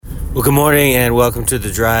Well, good morning and welcome to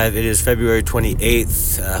The Drive. It is February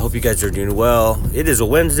 28th. I hope you guys are doing well. It is a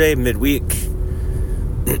Wednesday, midweek.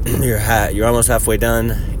 You're almost halfway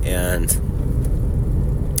done, and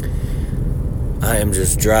I am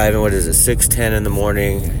just driving. What is it, 6:10 in the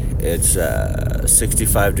morning. It's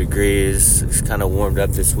 65 degrees. It's kind of warmed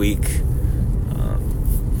up this week.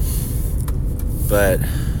 But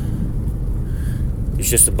it's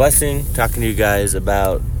just a blessing talking to you guys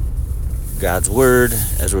about God's Word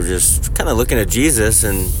as we're just kind of looking at Jesus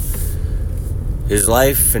and His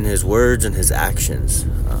life and His words and His actions.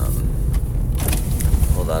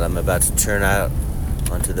 Hold on, I'm about to turn out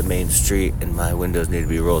onto the main street and my windows need to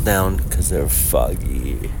be rolled down because they're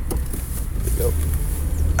foggy. Here we go.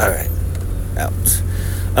 Alright,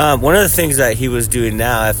 out. One of the things that He was doing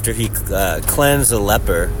now after He cleansed a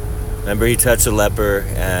leper, remember He touched a leper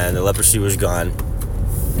and the leprosy was gone,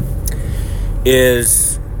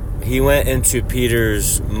 is He went into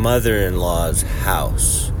Peter's mother-in-law's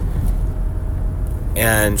house,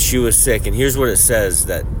 and she was sick. And here's what it says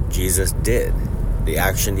that Jesus did, the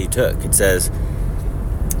action He took. It says,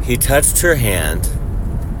 He touched her hand,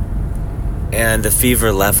 and the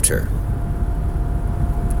fever left her.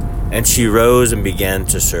 And she rose and began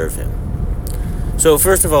to serve Him. So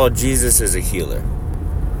first of all, Jesus is a healer,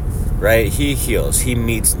 right? He heals. He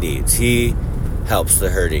meets needs. He helps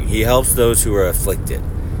the hurting. He helps those who are afflicted.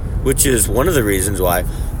 Which is one of the reasons why,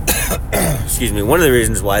 one of the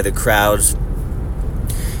reasons why the crowds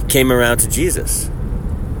came around to Jesus.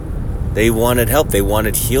 They wanted help. They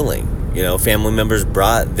wanted healing. Family members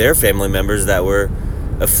brought their family members that were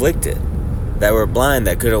afflicted, that were blind,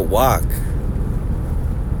 that couldn't walk,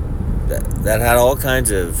 that had all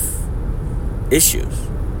kinds of issues.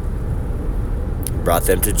 Brought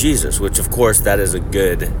them to Jesus, which of course that is a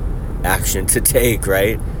good action to take,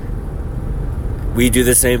 right? We do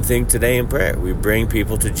the same thing today in prayer. We bring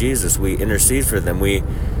people to Jesus. We intercede for them. We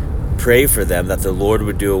pray for them that the Lord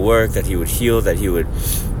would do a work, that He would heal, that He would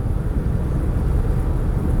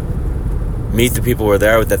meet the people who are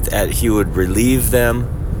there, that He would relieve them,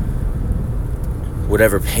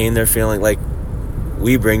 whatever pain they're feeling. Like,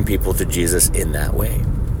 we bring people to Jesus in that way.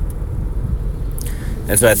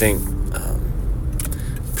 And so I think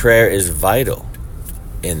prayer is vital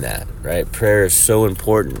in that, right? Prayer is so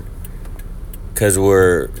important. Because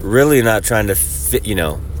we're really not trying to,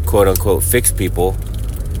 quote unquote, fix people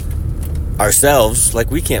ourselves. Like,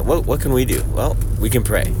 we can't. What can we do? Well, we can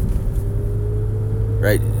pray.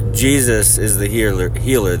 Right? Jesus is the healer.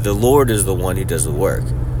 The Lord is the one who does the work.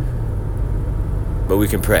 But we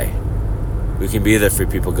can pray. We can be there for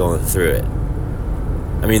people going through it.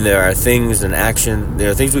 I mean, there are things in action. There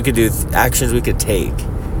are things we could do, actions we could take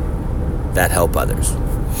that help others.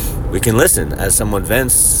 We can listen as someone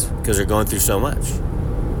vents because they're going through so much.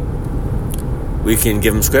 We can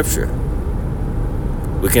give them scripture.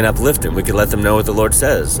 We can uplift them. We can let them know what the Lord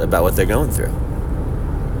says about what they're going through.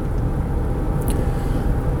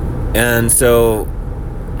 And so,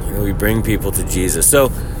 we bring people to Jesus. So,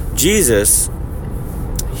 Jesus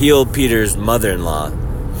healed Peter's mother-in-law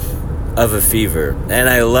of a fever. And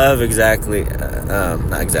I love I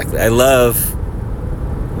love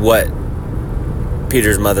what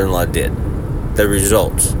Peter's mother-in-law did. The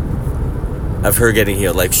results of her getting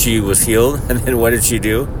healed. Like, she was healed, and then what did she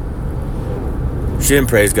do? She didn't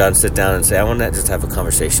praise God and sit down and say, I want to just have a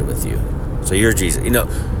conversation with you. So you're Jesus.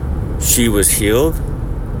 She was healed,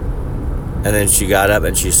 and then she got up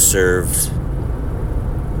and she served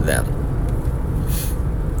them.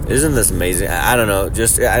 Isn't this amazing? I don't know.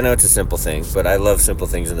 I know it's a simple thing, but I love simple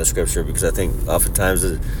things in the scripture because I think oftentimes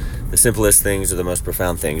the simplest things are the most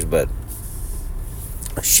profound things, but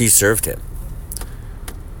she served Him.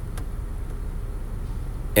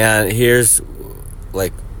 And here's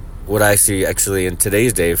what I see actually in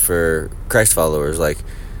today's day for Christ followers,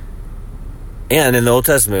 and in the Old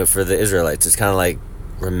Testament for the Israelites, it's kind of like,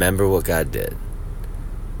 remember what God did.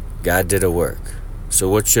 God did a work. So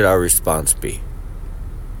what should our response be?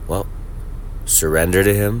 Well, surrender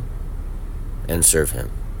to Him and serve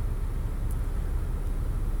Him.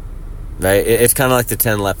 Right? It's kind of like the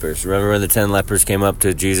 10 lepers. Remember when the 10 lepers came up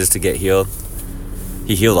to Jesus to get healed?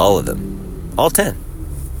 He healed all of them. All 10.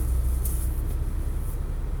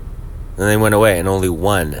 And they went away, and only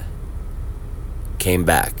one came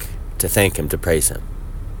back to thank Him, to praise Him.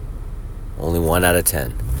 Only 1 out of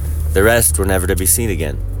 10. The rest were never to be seen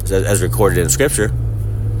again, as recorded in Scripture.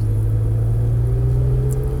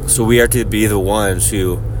 So we are to be the ones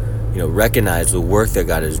who, recognize the work that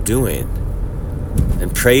God is doing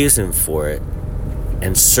and praise Him for it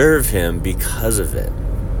and serve Him because of it.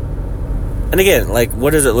 And again,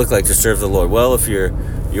 what does it look like to serve the Lord? Well, if you're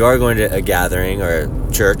you are going to a gathering or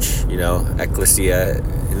a church, ecclesia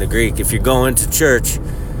in the Greek. If you're going to church,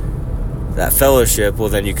 that fellowship, well,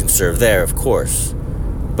 then you can serve there, of course.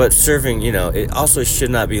 But serving, it also should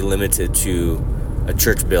not be limited to a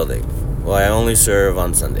church building. Well, I only serve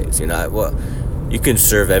on Sundays. You can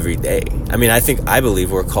serve every day. I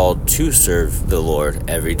believe we're called to serve the Lord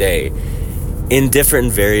every day in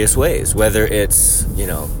different various ways, whether it's,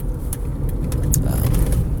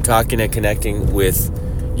 talking and connecting with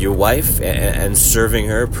your wife and serving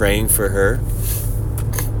her, praying for her,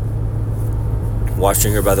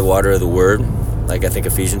 washing her by the water of the word, like I think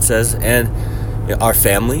Ephesians says, and our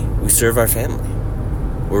family, we serve our family.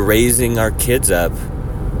 We're raising our kids up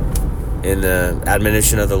in the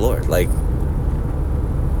admonition of the Lord. Like,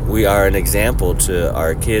 we are an example to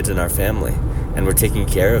our kids and our family, and we're taking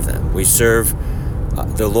care of them. We serve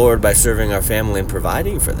the Lord by serving our family and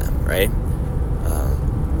providing for them, right?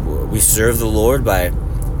 We serve the Lord by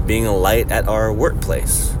being a light at our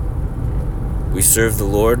workplace. We serve the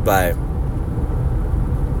Lord by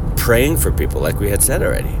praying for people, like we had said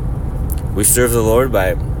already. We serve the Lord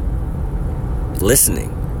by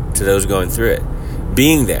listening to those going through it,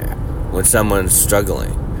 being there when someone's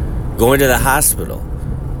struggling, going to the hospital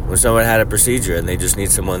when someone had a procedure and they just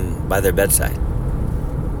need someone by their bedside,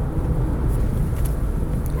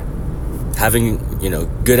 having,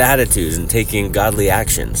 good attitudes and taking godly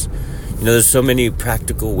actions. There's so many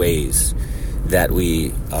practical ways that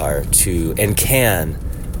we are to and can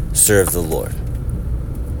serve the Lord.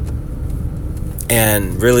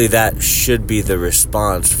 And really, that should be the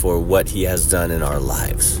response for what he has done in our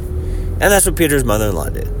lives. And that's what Peter's mother-in-law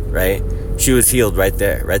did, right? She was healed right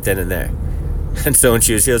there, right then and there. And so when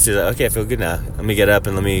she was healed, she was like, okay, I feel good now. Let me get up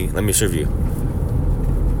and let me serve you.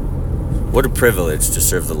 What a privilege to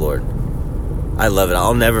serve the Lord. I love it.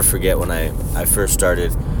 I'll never forget when I first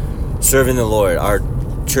started serving the Lord. Our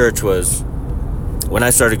church was, when I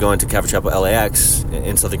started going to Calvary Chapel LAX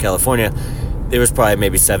in Southern California, there was probably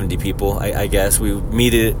maybe 70 people, I guess. We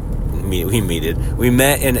met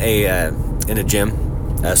in a gym,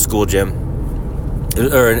 a school gym,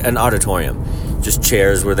 or an auditorium. Just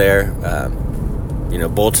chairs were there,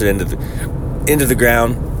 bolted into the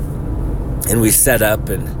ground, and we set up.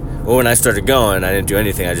 And when I started going, I didn't do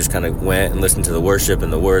anything. I just kind of went and listened to the worship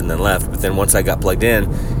and the word, and then left. But then once I got plugged in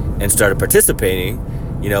and started participating,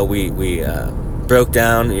 we broke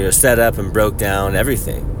down, set up and broke down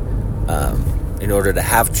everything in order to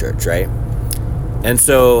have church, right? And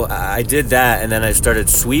so I did that, and then I started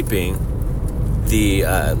sweeping the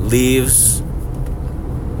leaves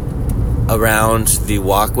around the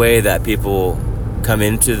walkway that people come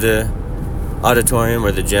into the auditorium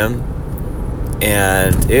or the gym.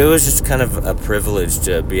 And it was just kind of a privilege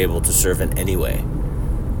to be able to serve in any way.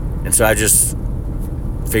 And so I just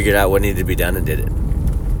figured out what needed to be done and did it.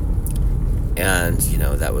 And,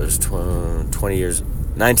 that was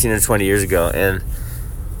 19 or 20 years ago. And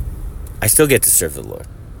I still get to serve the Lord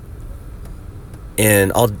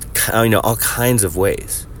in all kinds of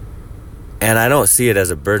ways. And I don't see it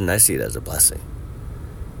as a burden. I see it as a blessing.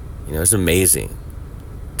 It's amazing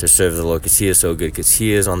to serve the Lord because he is so good, because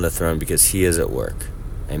he is on the throne, because he is at work.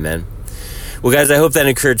 Amen. Well, guys, I hope that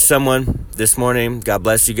encouraged someone this morning. God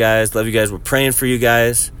bless you guys. Love you guys. We're praying for you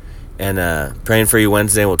guys and praying for you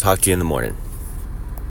Wednesday. We'll talk to you in the morning.